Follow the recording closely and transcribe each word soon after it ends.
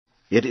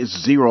It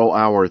is 0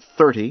 hour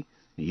 30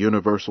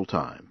 Universal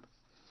Time.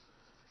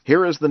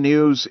 Here is the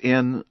news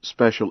in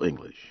Special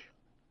English.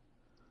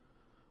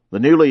 The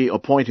newly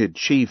appointed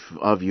chief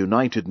of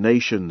United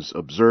Nations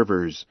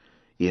observers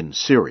in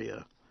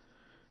Syria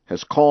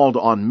has called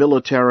on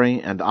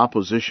military and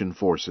opposition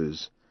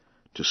forces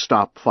to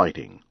stop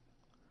fighting.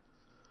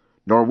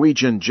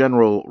 Norwegian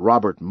General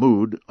Robert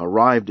Mood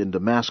arrived in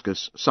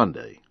Damascus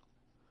Sunday.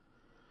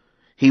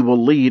 He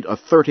will lead a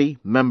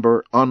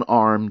 30-member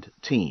unarmed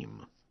team.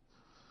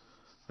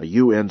 A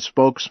UN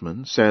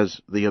spokesman says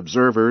the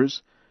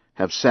observers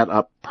have set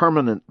up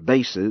permanent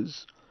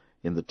bases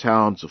in the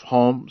towns of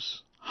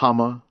Homs,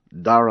 Hama,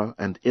 Dara,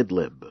 and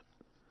Idlib.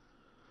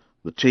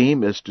 The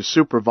team is to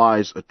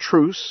supervise a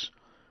truce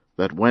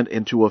that went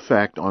into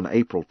effect on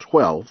April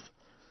 12th,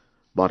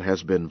 but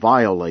has been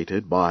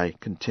violated by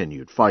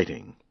continued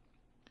fighting.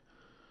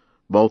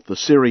 Both the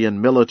Syrian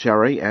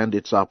military and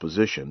its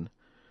opposition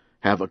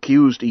have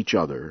accused each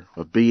other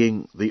of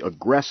being the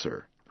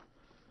aggressor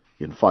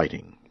in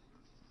fighting.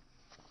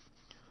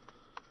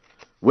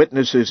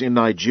 Witnesses in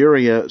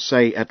Nigeria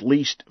say at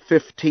least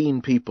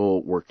 15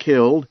 people were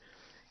killed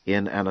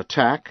in an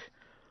attack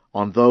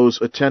on those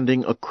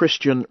attending a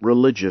Christian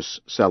religious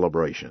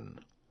celebration.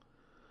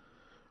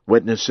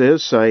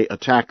 Witnesses say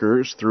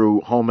attackers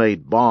threw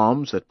homemade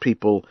bombs at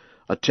people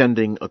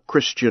attending a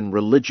Christian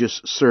religious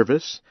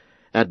service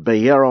at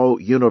Bayero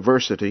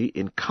University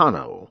in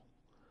Kano.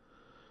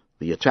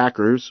 The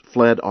attackers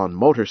fled on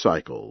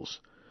motorcycles,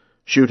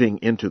 shooting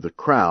into the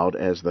crowd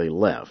as they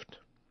left.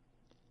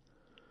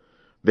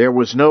 There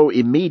was no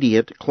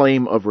immediate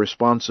claim of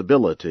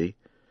responsibility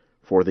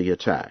for the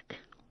attack.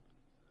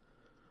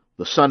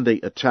 The Sunday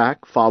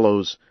attack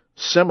follows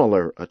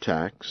similar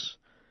attacks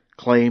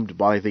claimed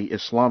by the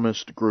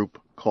Islamist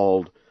group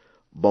called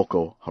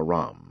Boko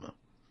Haram.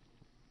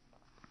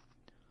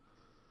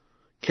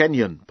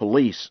 Kenyan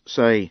police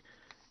say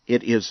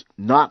it is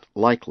not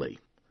likely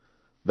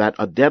that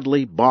a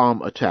deadly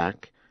bomb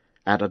attack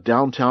at a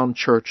downtown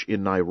church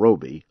in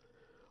Nairobi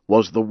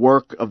was the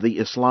work of the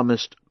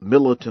Islamist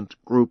militant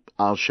group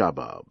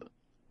Al-Shabaab.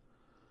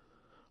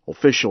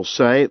 Officials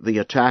say the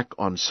attack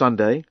on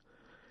Sunday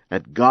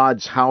at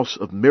God's House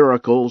of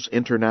Miracles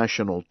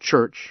International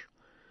Church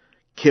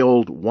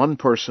killed 1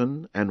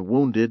 person and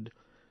wounded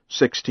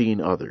 16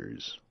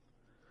 others.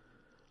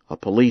 A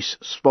police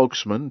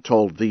spokesman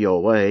told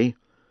VOA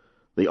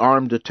the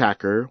armed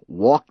attacker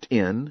walked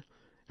in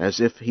as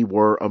if he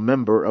were a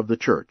member of the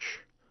church,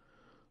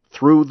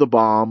 threw the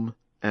bomb,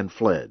 and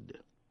fled.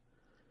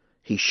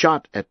 He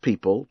shot at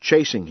people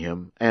chasing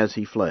him as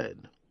he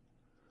fled.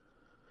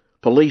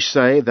 Police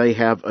say they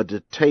have a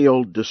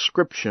detailed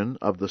description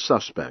of the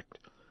suspect,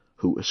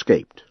 who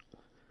escaped.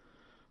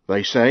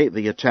 They say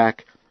the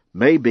attack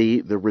may be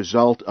the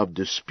result of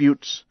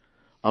disputes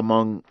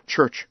among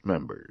church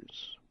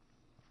members.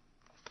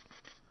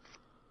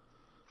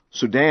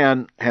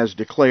 Sudan has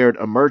declared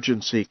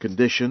emergency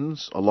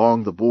conditions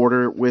along the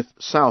border with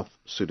South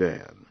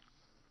Sudan.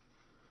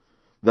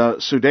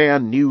 The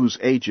Sudan News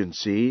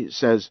Agency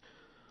says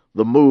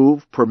the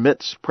move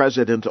permits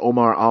President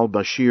Omar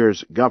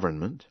al-Bashir's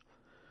government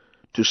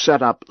to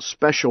set up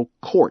special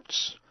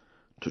courts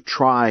to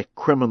try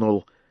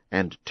criminal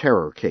and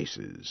terror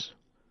cases.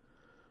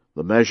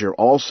 The measure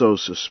also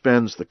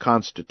suspends the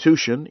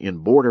constitution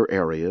in border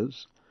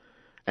areas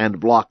and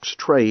blocks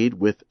trade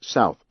with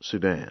South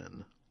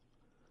Sudan.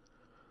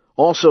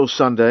 Also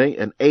Sunday,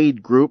 an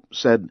aid group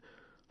said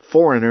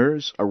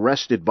foreigners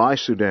arrested by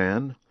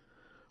Sudan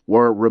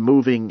were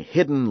removing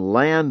hidden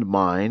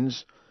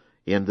landmines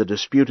in the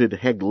disputed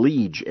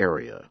Heglige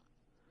area.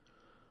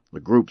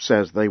 The group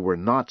says they were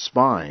not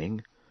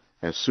spying,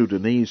 as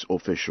Sudanese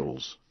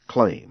officials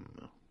claim.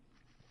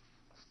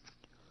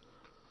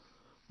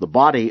 The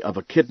body of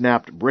a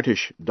kidnapped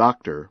British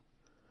doctor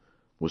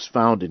was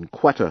found in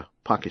Quetta,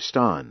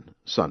 Pakistan,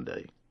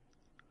 Sunday.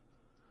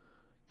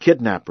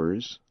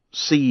 Kidnappers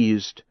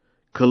seized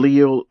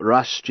Khalil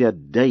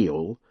Rashid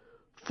Dale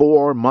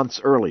 4 months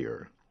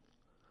earlier.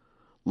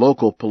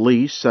 Local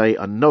police say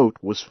a note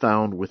was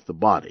found with the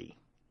body.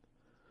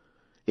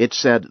 It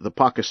said the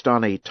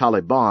Pakistani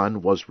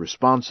Taliban was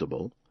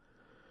responsible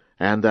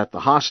and that the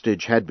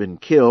hostage had been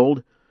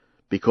killed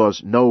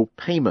because no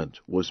payment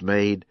was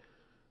made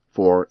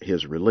for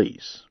his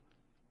release.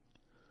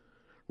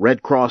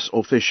 Red Cross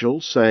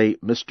officials say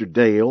Mr.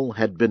 Dale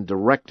had been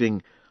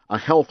directing a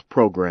health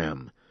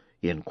program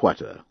in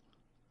Quetta.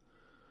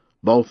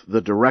 Both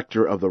the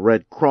director of the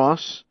Red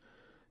Cross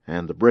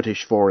and the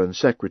British Foreign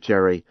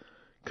Secretary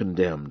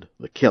condemned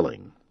the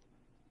killing.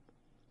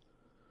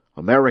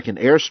 American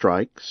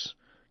airstrikes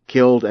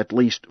killed at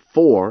least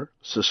 4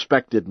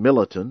 suspected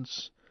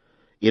militants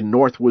in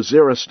North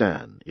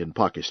Waziristan in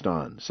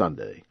Pakistan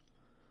Sunday.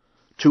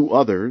 2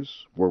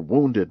 others were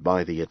wounded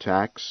by the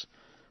attacks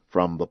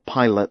from the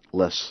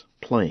pilotless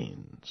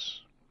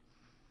planes.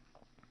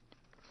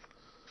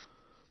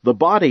 The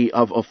body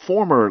of a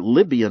former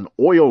Libyan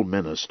oil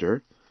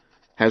minister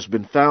has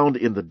been found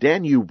in the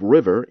Danube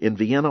River in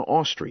Vienna,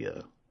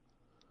 Austria.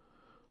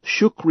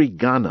 Shukri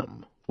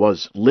Ghanem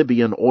was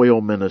Libyan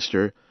oil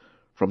minister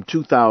from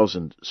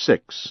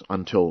 2006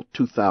 until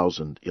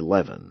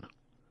 2011.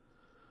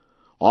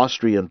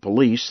 Austrian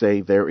police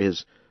say there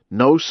is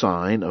no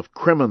sign of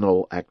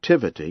criminal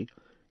activity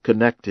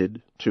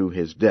connected to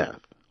his death.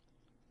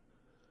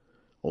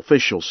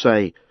 Officials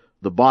say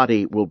the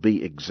body will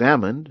be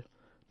examined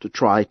to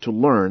try to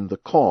learn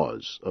the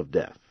cause of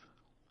death.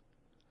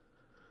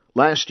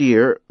 Last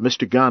year,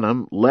 Mr.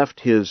 Ghanem left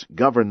his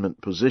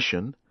government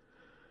position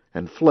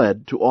and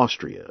fled to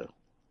Austria.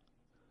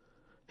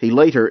 He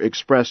later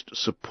expressed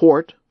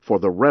support for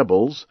the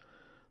rebels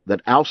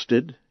that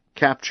ousted,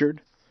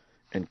 captured,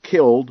 and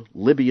killed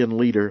Libyan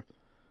leader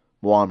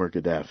Muammar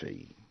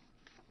Gaddafi.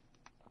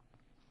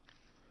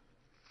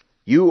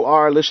 You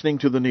are listening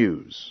to the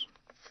news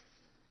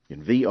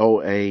in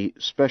VOA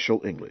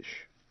Special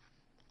English.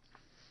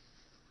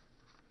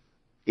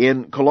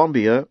 In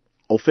Colombia,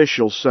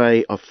 officials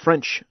say a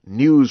French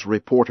news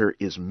reporter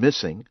is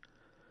missing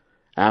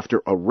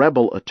after a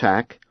rebel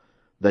attack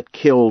that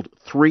killed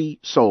 3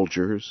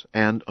 soldiers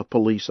and a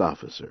police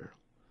officer.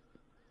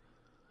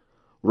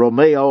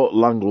 Romeo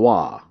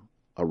Langlois,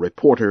 a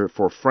reporter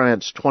for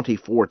France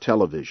 24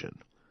 television,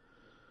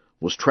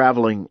 was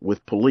traveling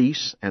with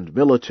police and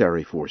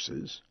military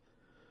forces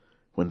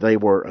when they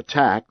were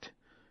attacked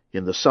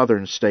in the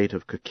southern state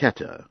of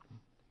Caqueta.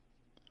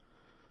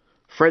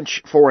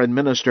 French Foreign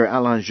Minister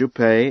Alain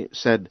Juppé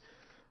said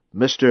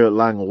Mr.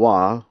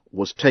 Langlois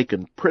was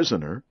taken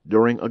prisoner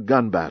during a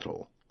gun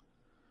battle.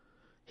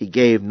 He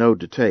gave no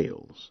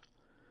details,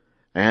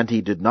 and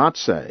he did not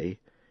say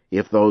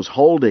if those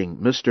holding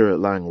Mr.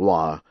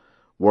 Langlois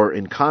were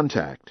in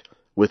contact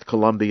with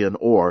Colombian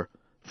or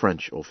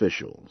French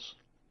officials.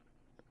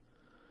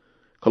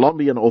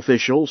 Colombian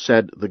officials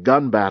said the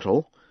gun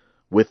battle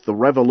with the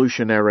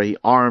Revolutionary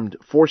Armed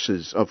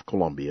Forces of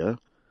Colombia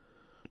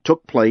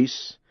took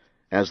place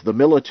as the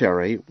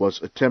military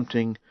was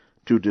attempting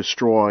to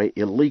destroy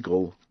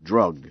illegal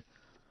drug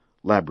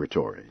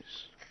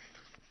laboratories.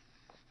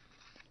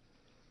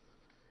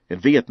 In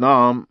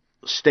Vietnam,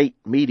 state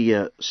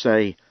media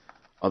say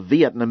a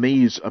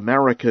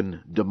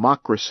Vietnamese-American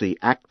democracy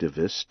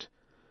activist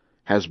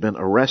has been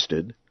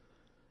arrested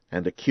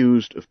and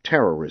accused of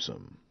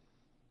terrorism.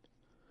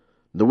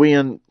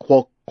 Nguyen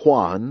Quoc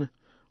Quan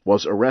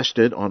was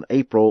arrested on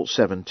April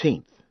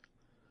 17th.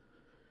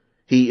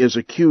 He is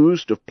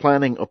accused of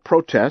planning a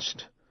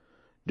protest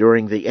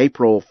during the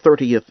April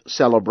 30th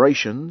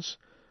celebrations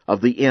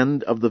of the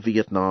end of the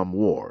Vietnam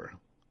War.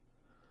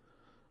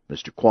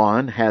 Mr.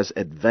 Quan has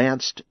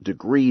advanced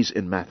degrees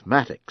in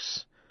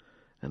mathematics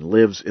and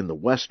lives in the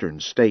western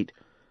state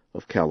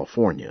of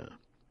California.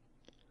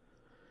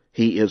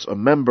 He is a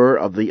member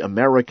of the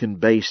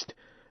American-based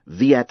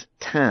Viet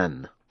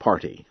Thanh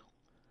Party.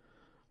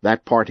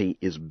 That party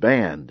is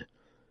banned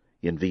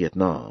in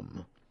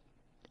Vietnam.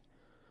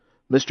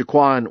 Mr.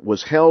 Quan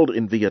was held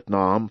in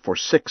Vietnam for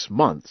 6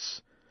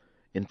 months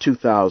in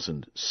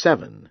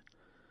 2007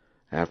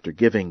 after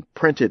giving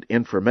printed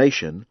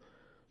information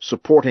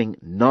supporting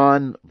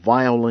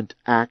non-violent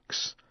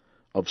acts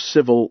of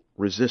civil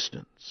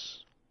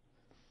resistance.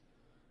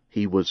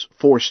 He was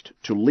forced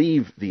to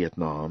leave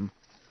Vietnam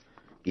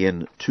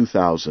in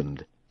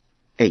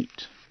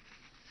 2008.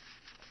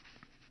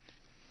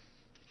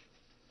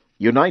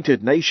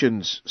 United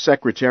Nations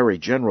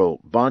Secretary-General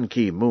Ban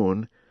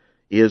Ki-moon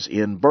is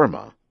in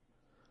Burma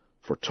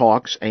for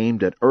talks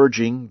aimed at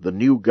urging the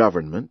new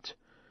government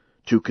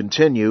to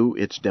continue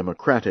its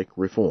democratic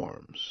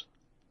reforms.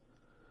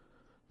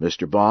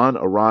 Mr. Ban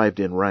arrived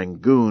in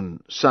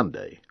Rangoon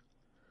Sunday.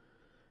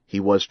 He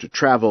was to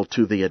travel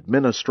to the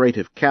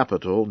administrative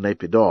capital,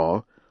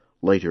 Naypyidaw,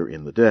 later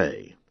in the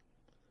day.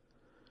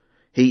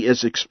 He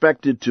is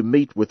expected to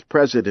meet with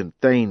President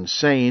Thein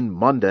Sein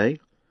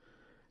Monday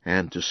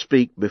and to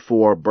speak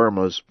before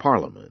Burma's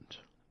parliament.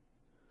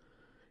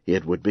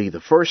 It would be the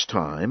first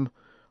time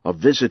a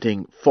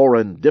visiting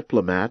foreign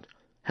diplomat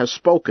has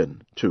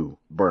spoken to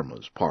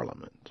Burma's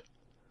parliament.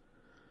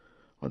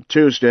 On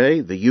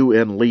Tuesday, the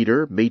UN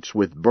leader meets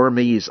with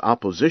Burmese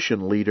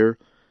opposition leader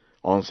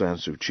Aung San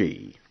Suu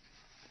Kyi.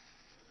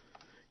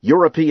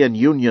 European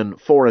Union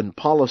Foreign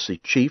Policy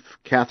Chief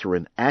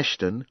Catherine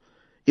Ashton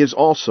is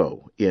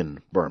also in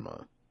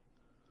Burma.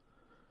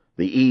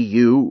 The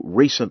EU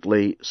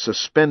recently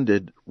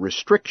suspended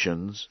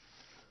restrictions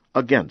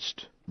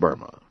against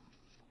Burma.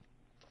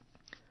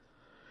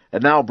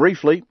 And now,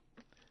 briefly,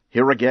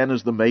 here again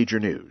is the major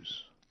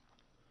news.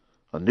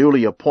 A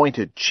newly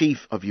appointed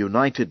chief of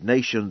United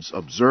Nations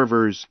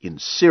observers in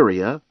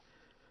Syria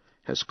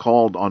has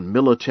called on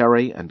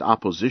military and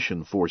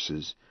opposition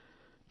forces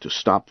to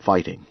stop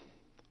fighting.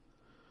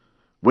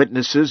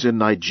 Witnesses in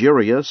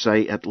Nigeria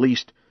say at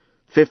least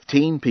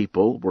 15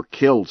 people were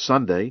killed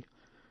Sunday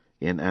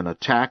in an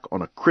attack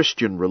on a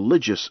Christian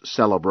religious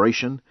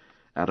celebration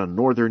at a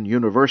northern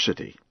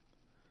university.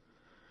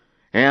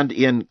 And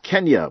in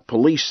Kenya,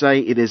 police say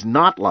it is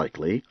not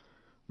likely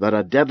that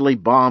a deadly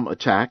bomb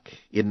attack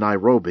in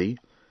Nairobi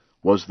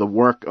was the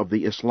work of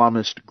the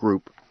Islamist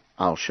group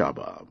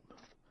Al-Shabaab.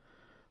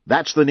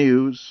 That's the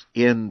news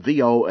in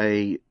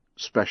VOA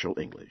Special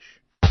English.